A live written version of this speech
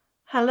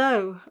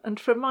Hello, and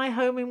from my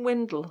home in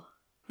Windle,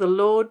 the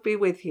Lord be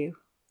with you.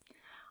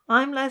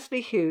 I'm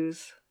Lesley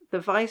Hughes, the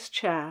Vice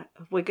Chair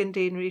of Wigan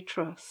Deanery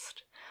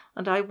Trust,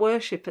 and I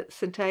worship at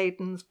St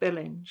Aidan's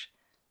Billinge,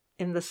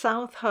 in the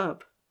south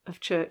hub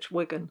of Church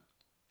Wigan.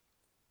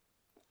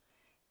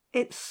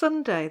 It's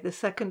Sunday, the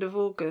 2nd of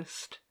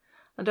August,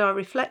 and our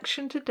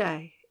reflection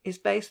today is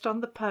based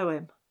on the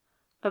poem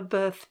A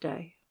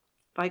Birthday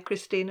by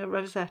Christina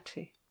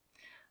Rossetti,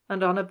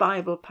 and on a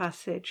Bible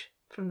passage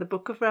from the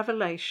book of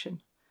Revelation,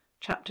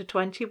 chapter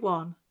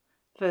 21,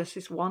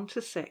 verses 1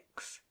 to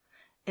 6,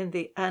 in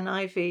the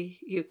NIV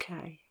UK.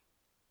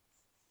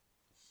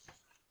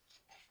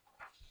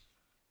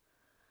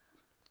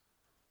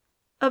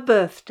 A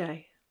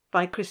Birthday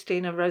by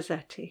Christina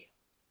Rossetti.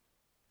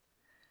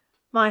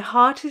 My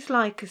heart is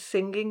like a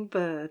singing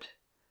bird,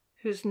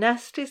 whose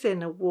nest is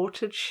in a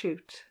watered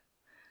shoot.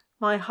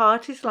 My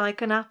heart is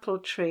like an apple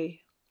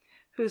tree,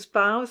 whose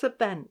boughs are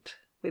bent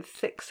with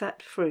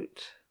thick-set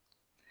fruit.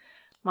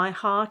 My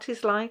heart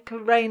is like a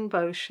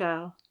rainbow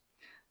shell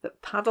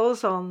that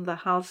paddles on the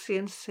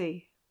halcyon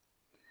sea.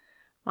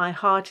 My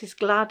heart is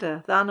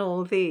gladder than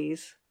all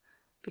these,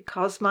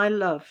 because my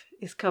love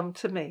is come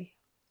to me.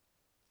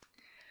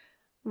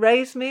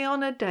 Raise me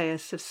on a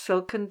dais of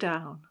silken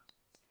down,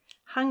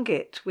 hang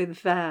it with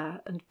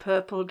vair and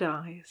purple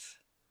dyes.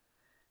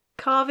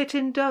 Carve it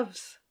in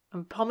doves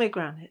and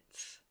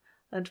pomegranates,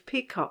 and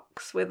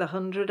peacocks with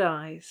 100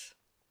 eyes.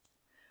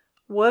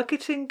 Work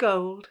it in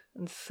gold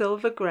and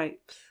silver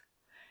grapes,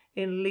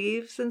 in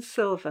leaves and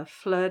silver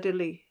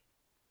fleur-de-lis.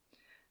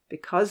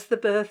 Because the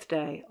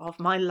birthday of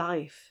my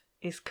life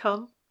is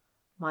come,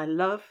 my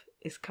love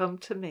is come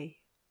to me.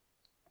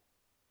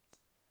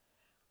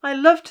 I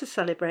love to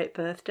celebrate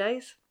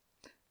birthdays,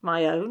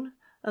 my own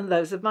and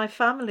those of my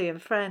family and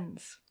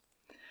friends.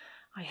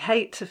 I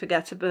hate to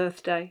forget a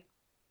birthday.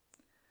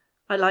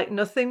 I like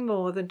nothing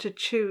more than to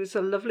choose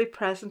a lovely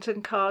present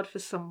and card for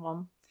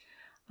someone,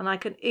 and I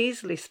can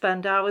easily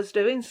spend hours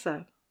doing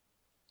so.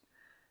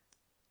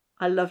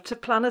 I love to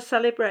plan a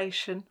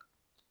celebration,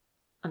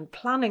 and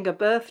planning a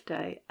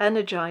birthday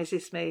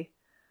energises me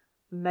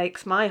and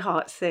makes my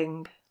heart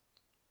sing.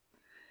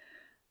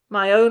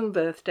 My own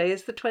birthday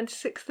is the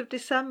 26th of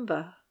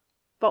December,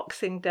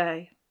 Boxing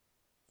Day.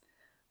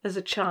 As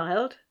a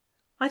child,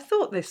 I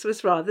thought this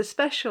was rather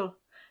special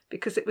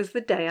because it was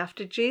the day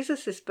after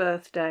Jesus'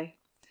 birthday,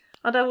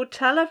 and I would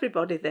tell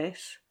everybody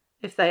this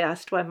if they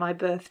asked when my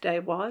birthday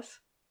was.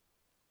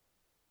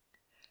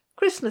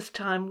 Christmas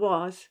time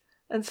was,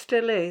 and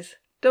still is,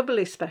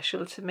 doubly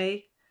special to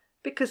me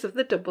because of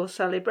the double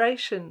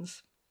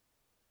celebrations.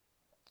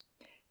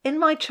 In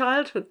my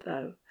childhood,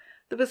 though,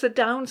 there was a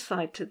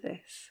downside to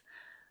this,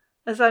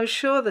 as I'm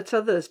sure that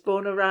others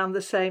born around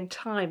the same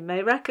time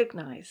may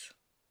recognise.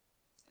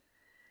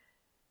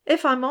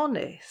 If I'm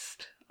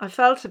honest, I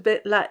felt a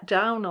bit let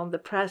down on the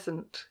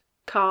present,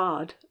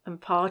 card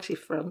and party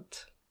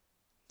front.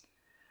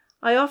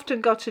 I often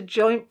got a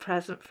joint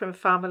present from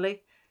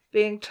family,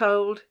 being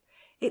told,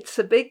 "It's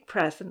a big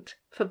present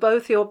for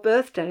both your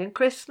birthday and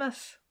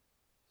Christmas."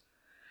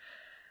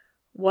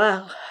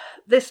 Well,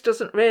 this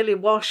doesn't really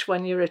wash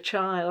when you're a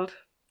child,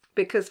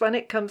 because when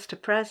it comes to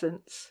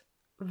presents,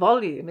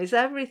 volume is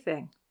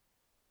everything.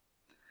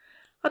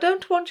 I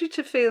don't want you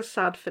to feel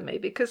sad for me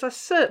because I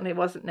certainly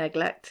wasn't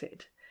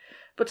neglected,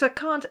 but I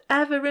can't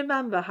ever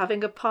remember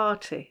having a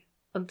party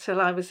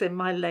until I was in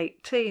my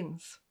late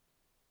teens.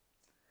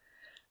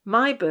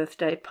 My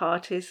birthday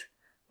parties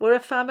were a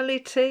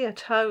family tea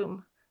at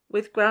home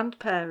with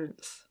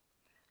grandparents,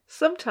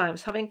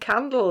 sometimes having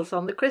candles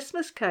on the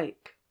Christmas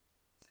cake.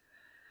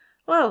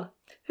 Well,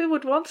 who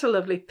would want a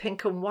lovely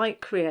pink and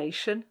white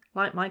creation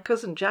like my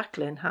cousin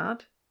Jacqueline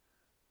had?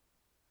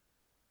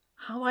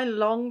 How I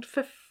longed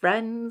for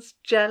friends,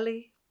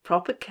 jelly,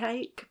 proper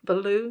cake,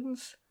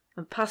 balloons,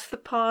 and pass the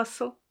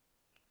parcel.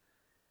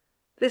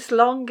 This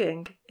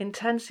longing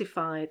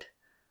intensified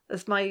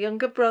as my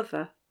younger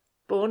brother,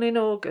 born in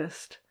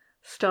August,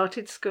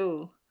 started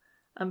school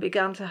and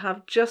began to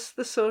have just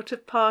the sort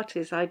of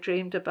parties I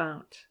dreamed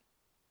about.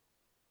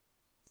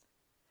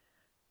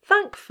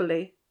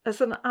 Thankfully, as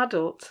an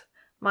adult,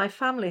 my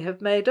family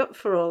have made up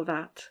for all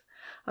that,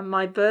 and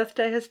my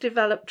birthday has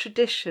developed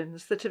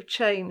traditions that have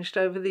changed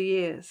over the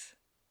years,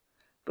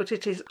 but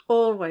it is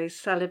always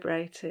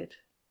celebrated.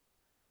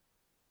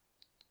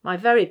 My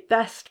very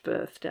best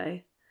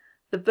birthday,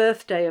 the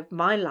birthday of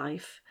my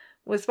life,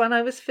 was when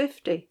I was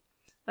 50,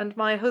 and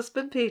my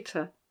husband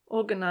Peter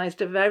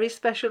organised a very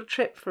special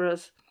trip for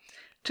us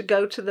to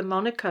go to the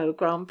Monaco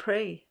Grand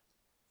Prix.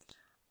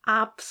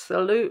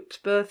 Absolute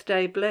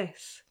birthday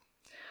bliss,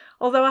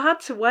 although I had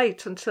to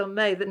wait until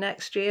May the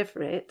next year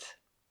for it.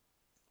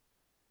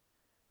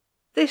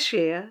 This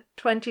year,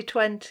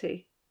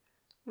 2020,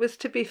 was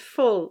to be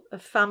full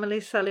of family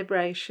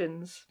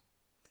celebrations.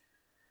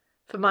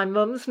 For my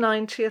mum's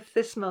 90th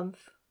this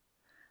month,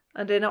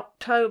 and in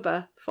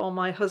October for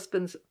my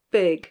husband's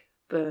big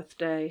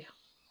birthday.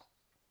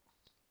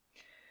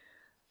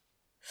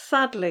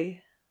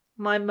 Sadly,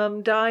 my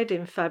mum died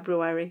in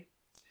February,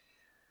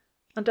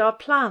 and our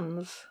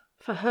plans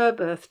for her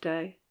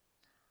birthday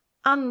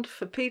and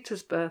for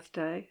Peter's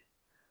birthday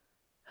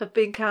have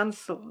been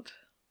cancelled.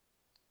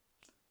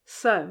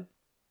 So,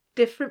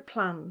 different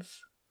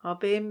plans are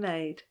being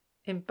made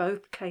in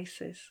both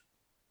cases.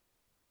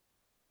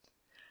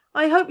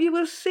 I hope you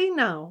will see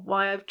now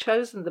why I've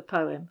chosen the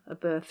poem A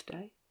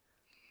Birthday.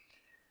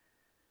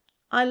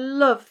 I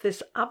love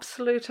this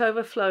absolute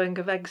overflowing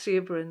of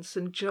exuberance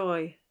and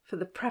joy for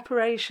the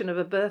preparation of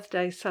a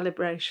birthday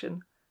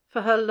celebration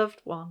for her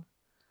loved one,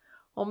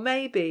 or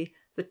maybe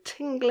the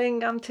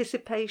tingling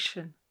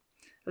anticipation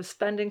of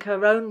spending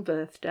her own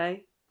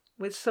birthday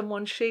with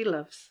someone she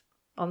loves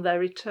on their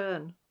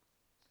return.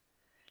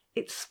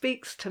 It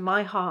speaks to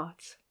my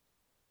heart.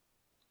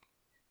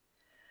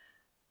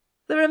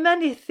 There are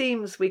many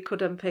themes we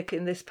could unpick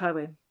in this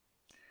poem,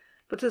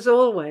 but as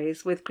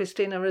always with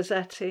Christina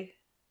Rossetti,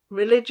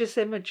 religious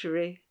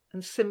imagery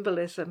and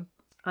symbolism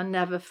are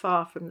never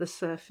far from the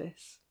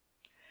surface,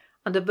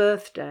 and A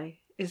Birthday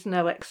is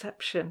no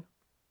exception.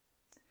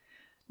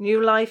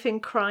 New life in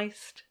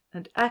Christ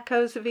and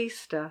echoes of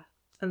Easter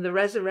and the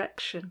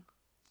resurrection,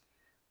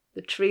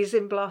 the trees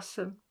in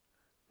blossom,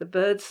 the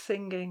birds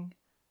singing,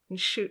 and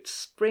shoots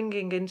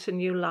springing into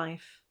new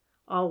life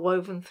are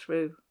woven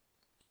through.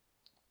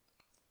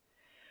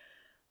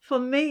 For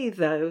me,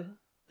 though,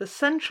 the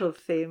central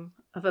theme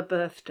of A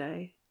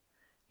Birthday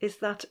is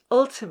that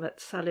ultimate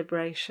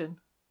celebration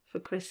for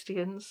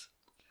Christians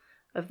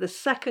of the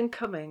second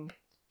coming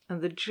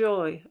and the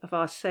joy of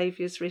our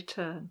Saviour's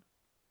return.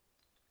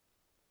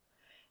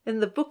 In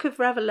the book of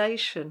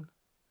Revelation,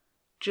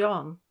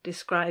 John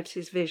describes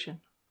his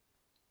vision.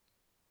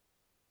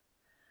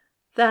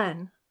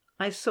 Then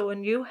I saw a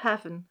new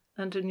heaven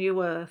and a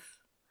new earth,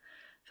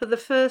 for the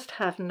first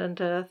heaven and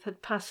earth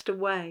had passed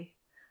away,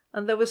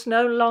 and there was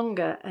no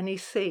longer any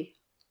sea.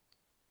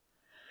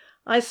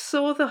 I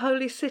saw the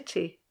holy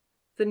city,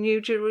 the new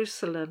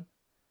Jerusalem,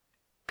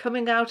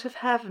 coming out of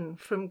heaven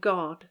from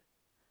God,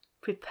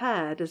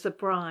 prepared as a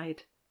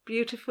bride,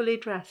 beautifully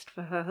dressed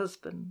for her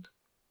husband.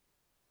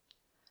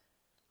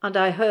 And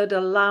I heard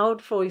a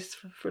loud voice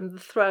from the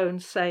throne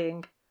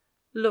saying,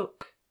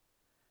 "Look,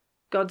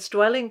 God's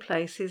dwelling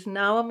place is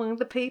now among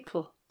the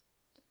people,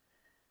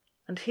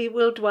 and he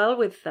will dwell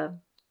with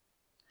them.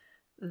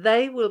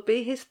 They will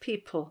be his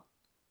people,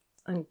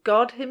 and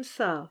God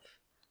himself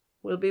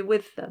will be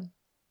with them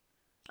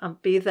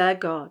and be their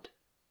God.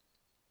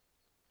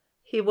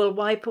 He will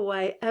wipe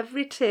away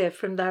every tear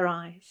from their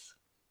eyes.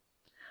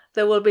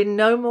 There will be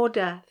no more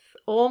death,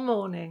 or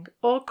mourning,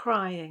 or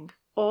crying,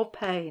 or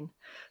pain,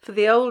 for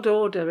the old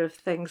order of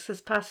things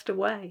has passed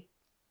away."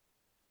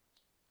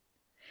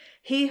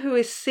 He who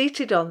is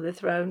seated on the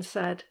throne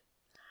said,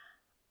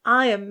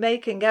 "I am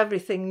making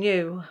everything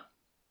new."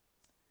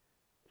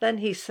 Then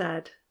he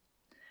said,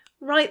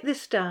 "Write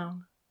this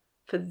down,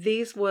 for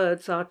these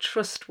words are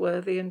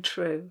trustworthy and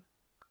true."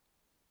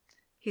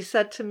 He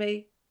said to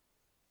me,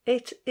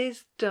 "It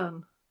is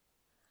done.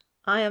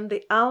 I am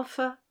the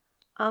Alpha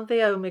and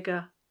the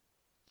Omega,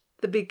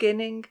 the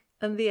beginning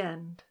and the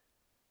end.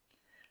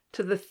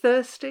 To the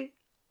thirsty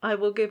I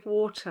will give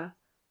water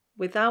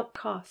without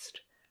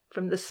cost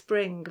from the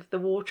spring of the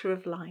water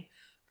of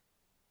life."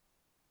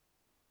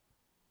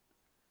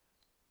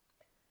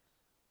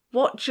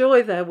 What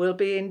joy there will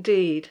be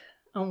indeed,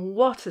 and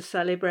what a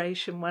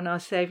celebration when our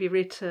Saviour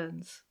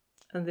returns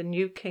and the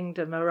new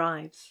kingdom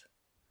arrives.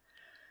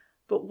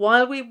 But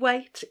while we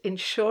wait in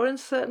sure and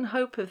certain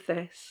hope of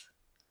this,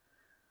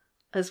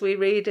 as we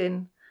read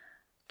in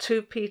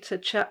 2 Peter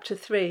chapter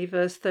 3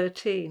 verse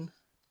 13,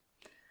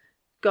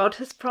 God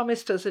has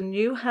promised us a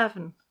new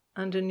heaven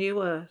and a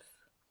new earth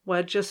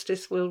where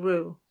justice will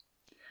rule,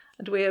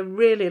 and we are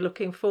really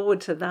looking forward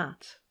to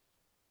that.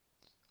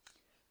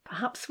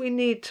 Perhaps we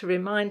need to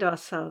remind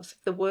ourselves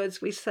of the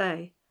words we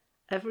say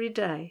every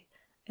day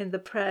in the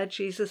prayer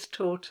Jesus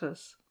taught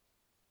us.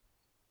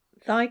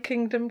 "Thy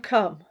kingdom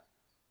come,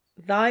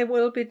 thy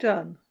will be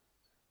done,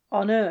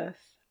 on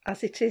earth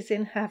as it is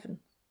in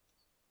heaven."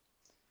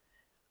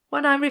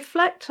 When I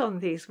reflect on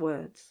these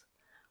words,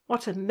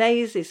 what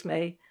amazes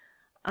me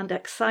and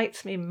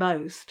excites me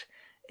most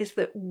is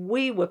that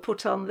we were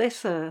put on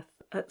this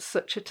earth at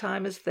such a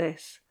time as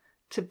this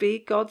to be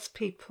God's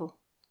people,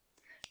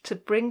 to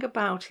bring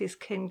about his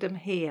kingdom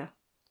here.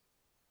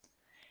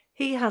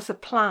 He has a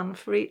plan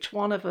for each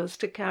one of us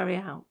to carry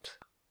out.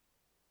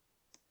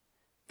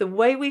 The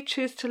way we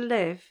choose to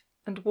live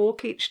and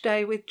walk each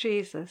day with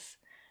Jesus,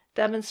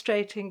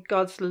 demonstrating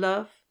God's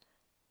love,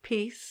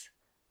 peace,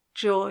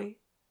 joy,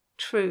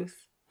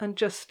 truth, and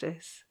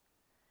justice,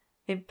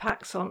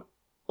 impacts on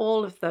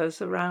all of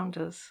those around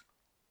us,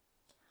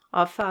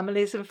 our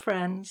families and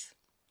friends,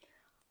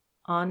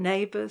 our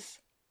neighbours,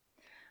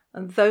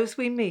 and those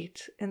we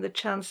meet in the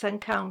chance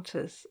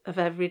encounters of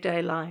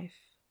everyday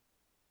life.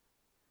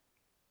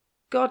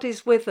 God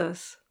is with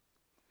us.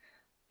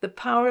 The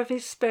power of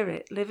his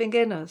Spirit living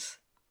in us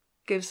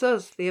gives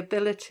us the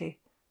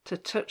ability to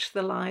touch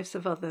the lives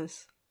of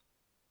others.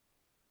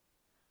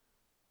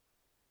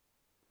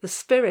 The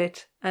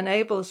Spirit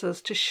enables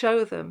us to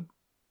show them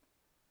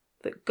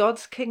that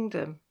God's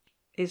kingdom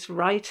is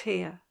right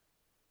here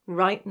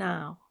right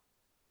now,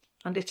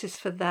 and it is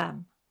for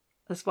them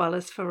as well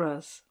as for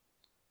us.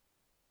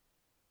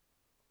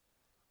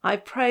 I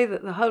pray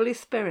that the Holy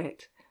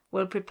Spirit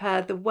will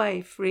prepare the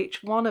way for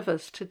each one of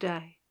us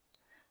today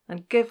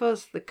and give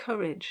us the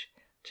courage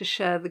to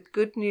share the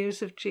good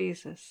news of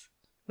Jesus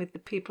with the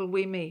people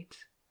we meet,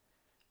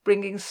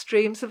 bringing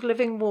streams of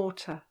living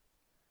water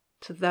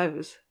to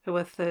those who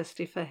are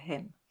thirsty for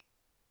him.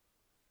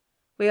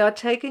 We are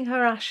taking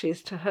her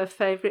ashes to her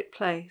favourite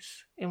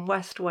place in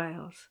West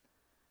Wales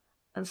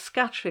and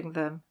scattering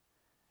them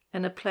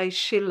in a place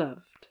she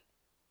loved.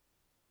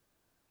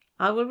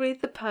 I will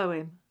read the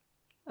poem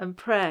and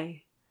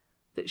pray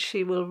that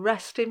she will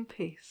rest in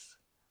peace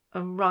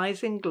and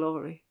rise in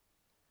glory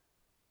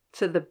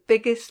to the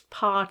biggest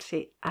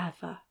party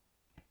ever.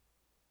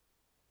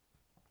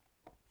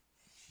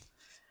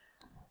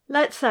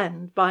 Let's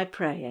end by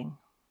praying.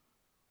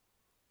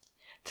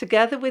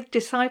 Together with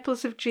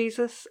disciples of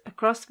Jesus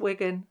across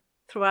Wigan,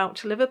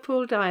 throughout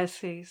Liverpool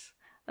Diocese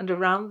and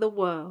around the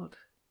world,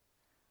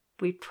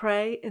 we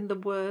pray in the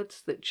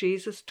words that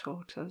Jesus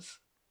taught us.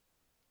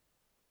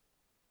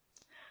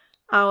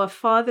 Our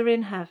Father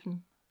in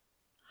heaven,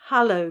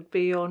 hallowed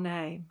be your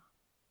name.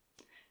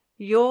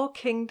 Your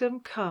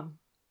kingdom come,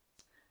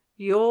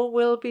 your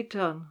will be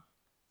done,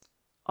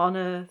 on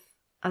earth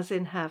as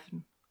in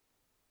heaven.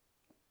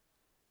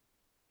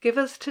 Give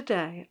us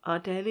today our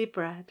daily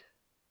bread.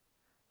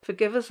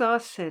 Forgive us our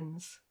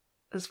sins,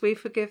 as we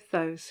forgive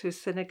those who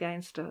sin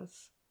against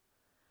us.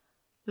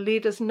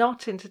 Lead us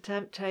not into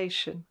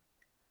temptation,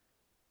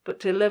 but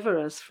deliver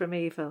us from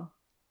evil.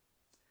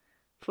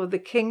 For the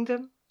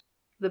kingdom,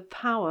 the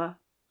power,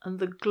 and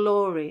the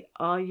glory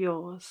are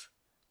yours,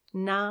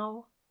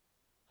 now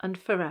and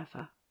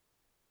forever.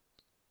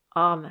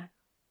 Amen.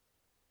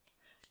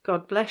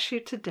 God bless you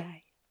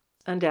today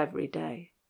and every day.